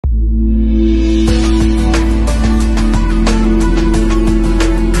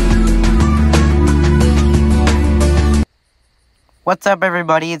What's up,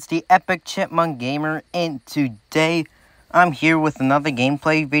 everybody? It's the Epic Chipmunk Gamer, and today I'm here with another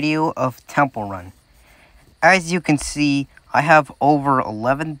gameplay video of Temple Run. As you can see, I have over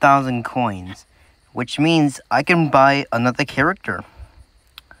 11,000 coins, which means I can buy another character.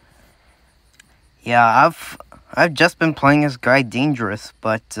 Yeah, I've just been playing as Guy Dangerous,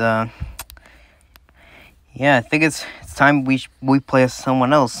 but yeah, I think it's time we play as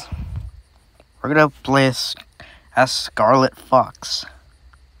someone else. We're gonna play as Scarlet Fox.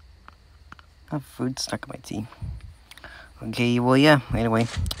 I have food stuck in my tea. Okay, well, yeah, anyway.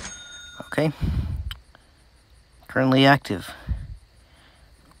 Okay. Currently active.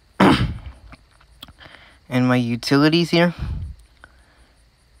 And my utilities here.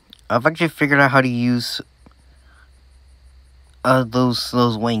 I've actually figured out how to use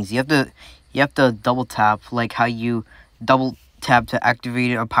those wings. You have to double tap, like how you double tap to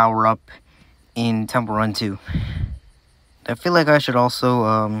activate a power up in Temple Run 2. I feel like I should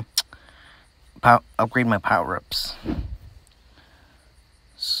also upgrade my power-ups.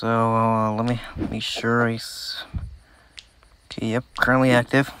 So let me make sure okay, yep, currently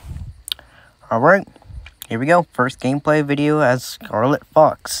active. Alright, here we go. First gameplay video as Scarlet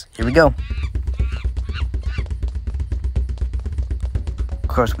Fox. Here we go. Of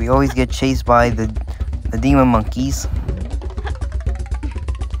course, we always get chased by the demon monkeys.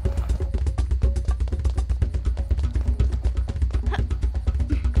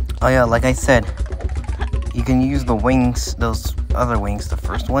 Oh yeah, like I said, you can use the wings, those other wings, the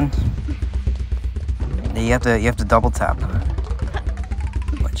first one. You have to double tap,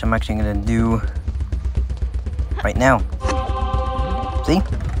 which I'm actually gonna do right now. See?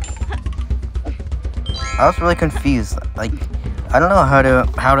 I was really confused. Like, I don't know how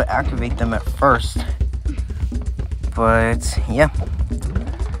to activate them at first, but yeah,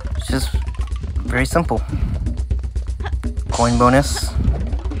 it's just very simple. Coin bonus.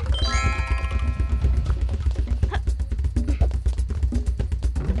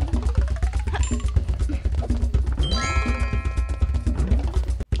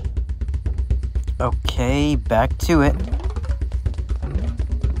 Okay, back to it.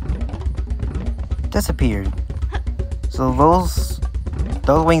 Disappeared. So those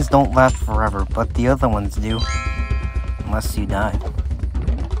wings don't last forever, but the other ones do. Unless you die.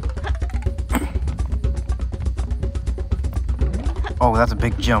 Oh, that's a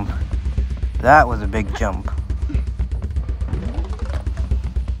big jump. That was a big jump.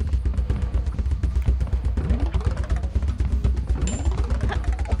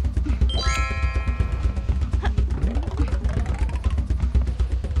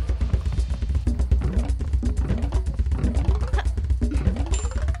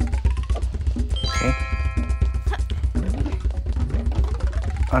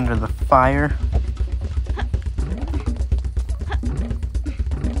 Under the fire.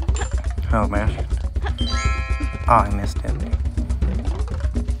 Oh man. Oh, I missed it.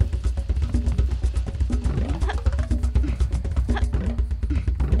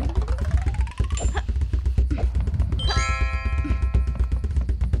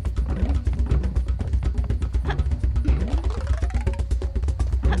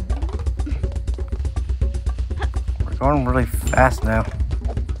 We're going really fast now.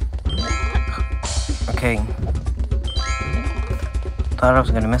 Okay. Thought I was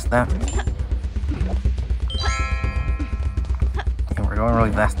gonna miss that. Yeah, we're going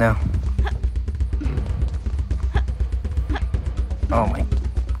really fast now. Oh my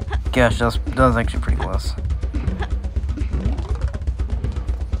gosh, that was actually pretty close.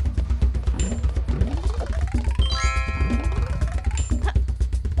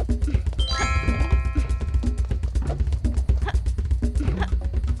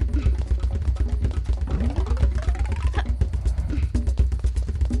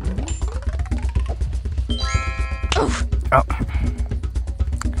 Oh.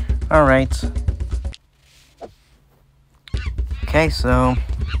 Alright. Okay, so here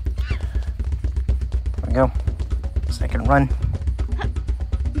we go. Second run.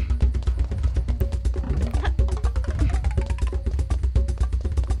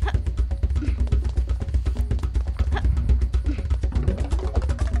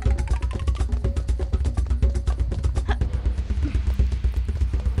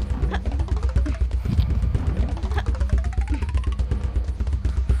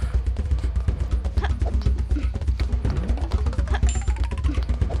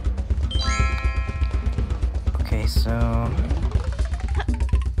 So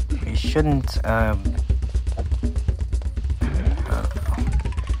we shouldn't I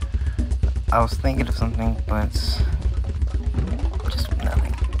was thinking of something, but just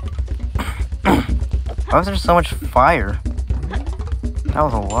nothing. Why was there so much fire? That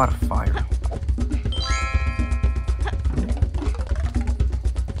was a lot of fire.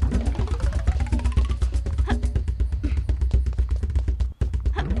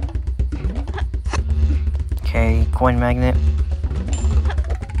 Okay, coin magnet.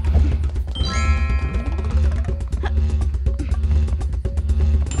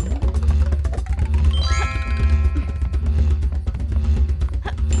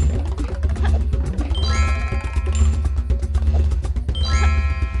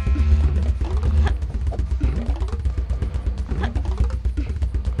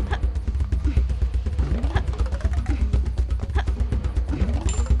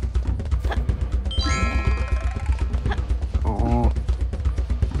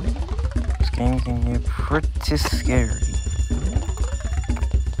 Can get pretty scary.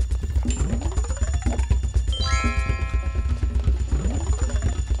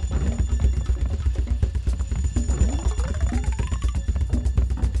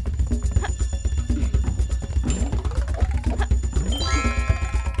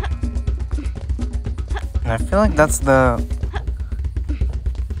 And I feel like that's the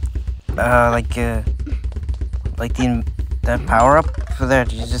that power up for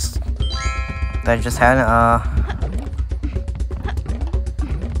that you just. That I just had,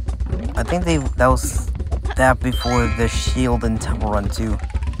 I think that was that before the shield in Temple Run 2.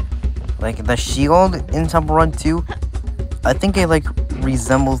 Like, the shield in Temple Run 2, I think it, like,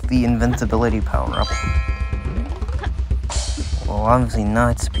 resembles the invincibility power-up. Well, obviously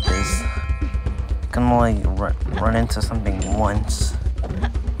not, because you can only run into something once.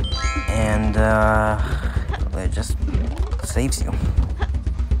 And, it just saves you.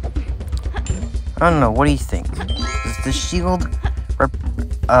 I don't know, what do you think? Does the shield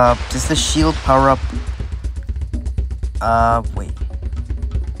power up? Wait.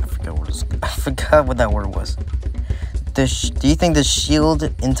 I forgot what that word was. Do you think the shield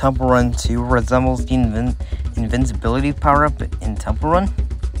in Temple Run 2 resembles the invincibility power up in Temple Run?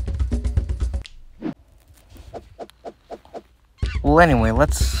 Well, anyway,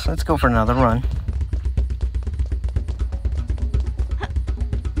 let's go for another run.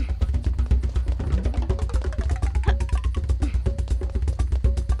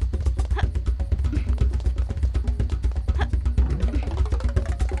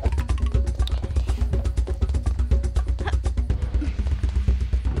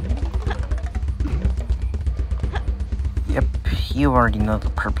 Yep, you already know the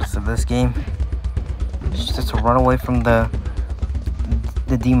purpose of this game. It's just to run away from the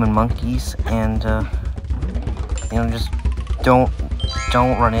demon monkeys and you know, just don't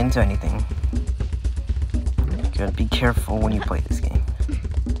run into anything. You gotta be careful when you play this game.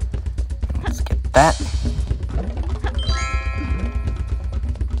 Let's get that.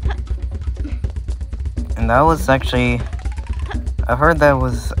 And that was actually, I've heard that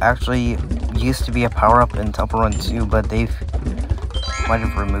was actually used to be a power-up in Temple Run 2, but they've might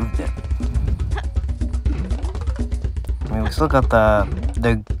have removed it. I mean, we still got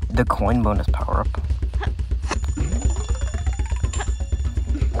the coin bonus power-up.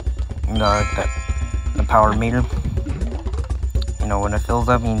 You know, the power meter. You know, when it fills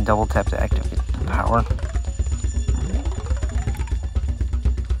up, you can double tap to activate the power.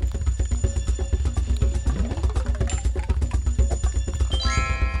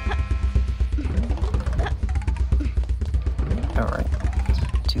 Alright,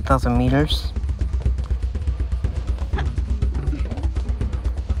 2,000 meters.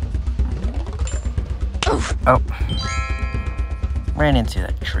 Oh, ran into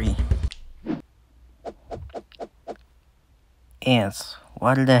that tree. Ants.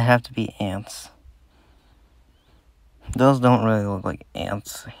 Why did there have to be ants? Those don't really look like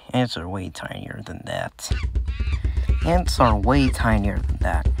ants. Ants are way tinier than that. Ants are way tinier than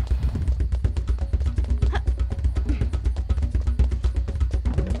that.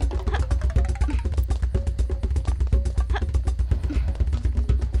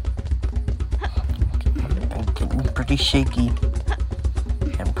 Pretty shaky.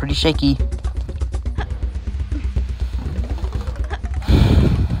 I'm pretty shaky.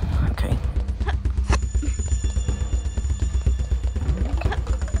 Okay.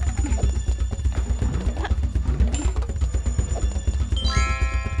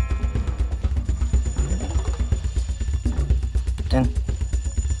 Then.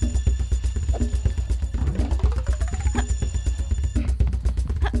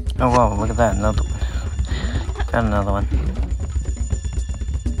 Oh wow, look at that, another one. Got another one.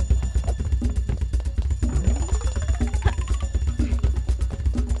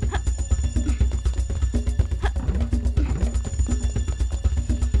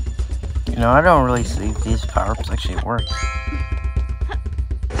 You know, I don't really see if these power-ups actually work.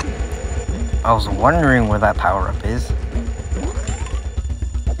 I was wondering where that power-up is.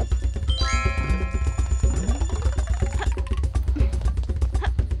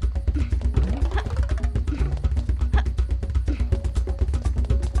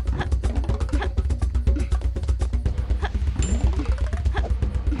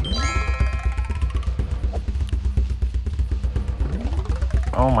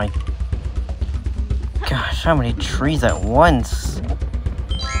 Oh my gosh, how many trees at once?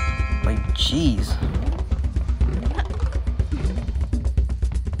 Like, jeez.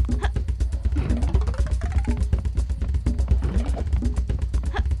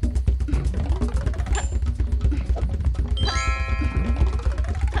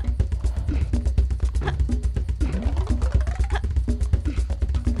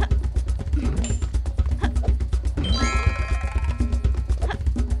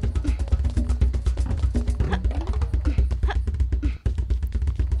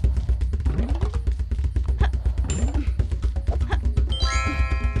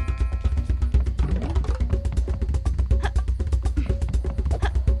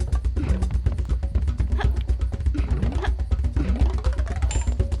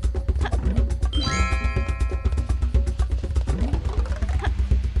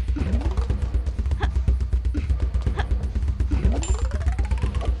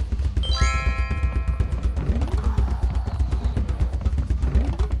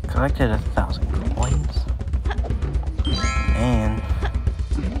 Collected 1,000 coins. Man.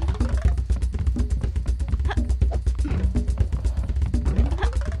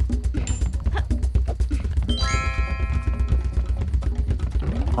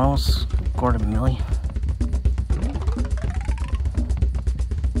 Almost scored 1 million.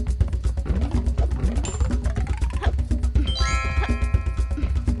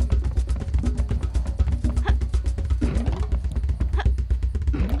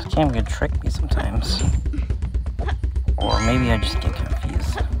 This game can trick me sometimes. Or maybe I just get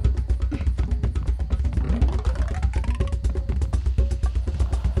confused.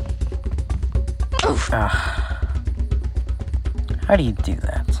 How do you do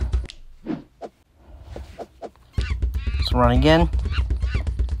that? Let's run again.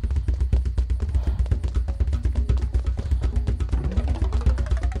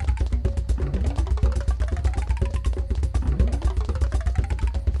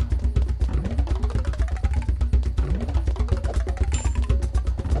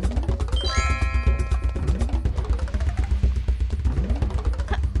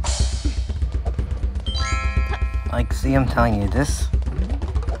 Like, see, I'm telling you this.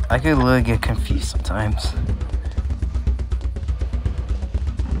 I could literally get confused sometimes.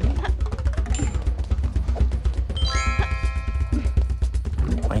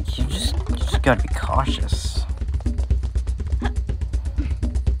 Like, you just gotta be cautious.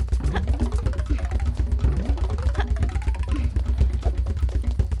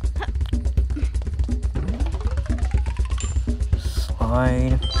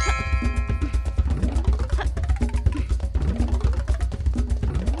 Slide.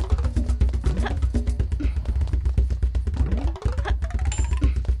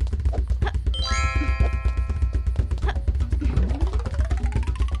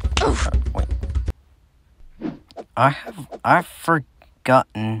 Wait. I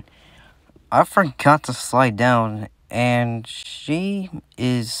forgot to slide down, and she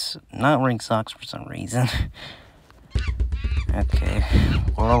is not wearing socks for some reason. Okay,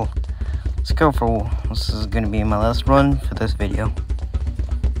 well, let's go for, this is gonna be my last run for this video.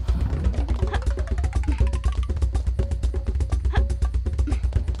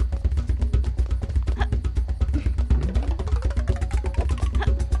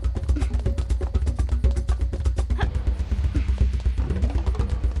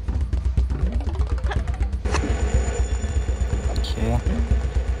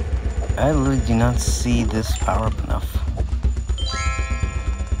 I literally do not see this power up enough.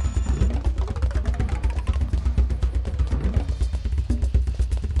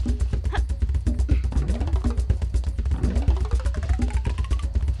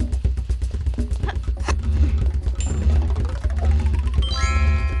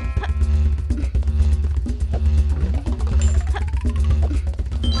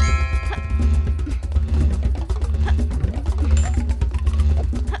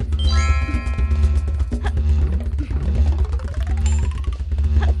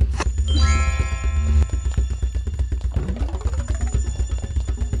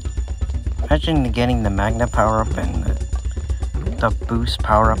 Imagine getting the Magna power up and the boost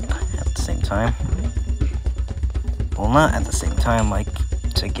power up at the same time. Well, not at the same time, like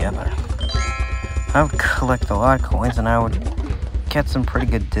together. I would collect a lot of coins and I would get some pretty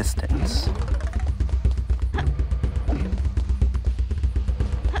good distance.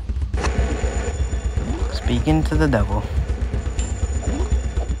 Speaking to the devil.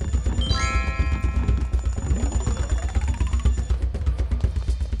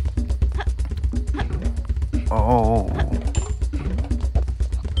 Oh,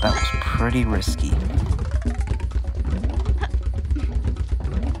 that was pretty risky.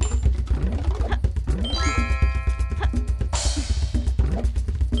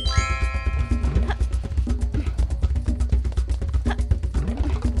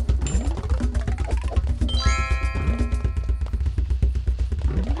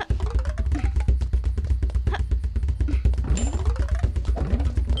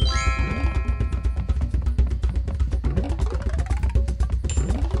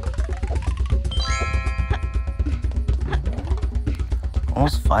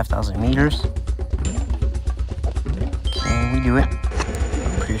 Almost 5,000 meters. Can we do it?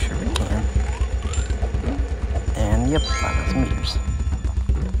 I'm pretty sure we can. And yep, 5,000 meters.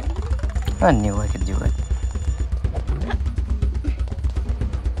 I knew I could do it.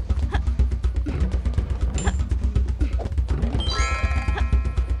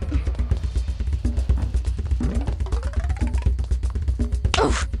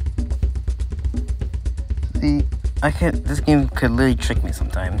 Oof. See, this game could literally trick me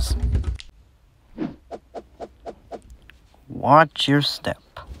sometimes. Watch your step.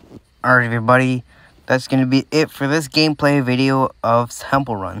 Alright everybody, that's going to be it for this gameplay video of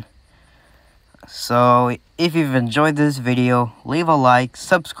Temple Run. So, if you've enjoyed this video, leave a like,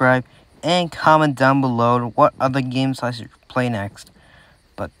 subscribe, and comment down below what other games I should play next.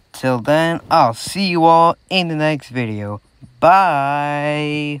 But till then, I'll see you all in the next video.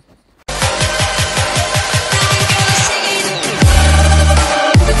 Bye!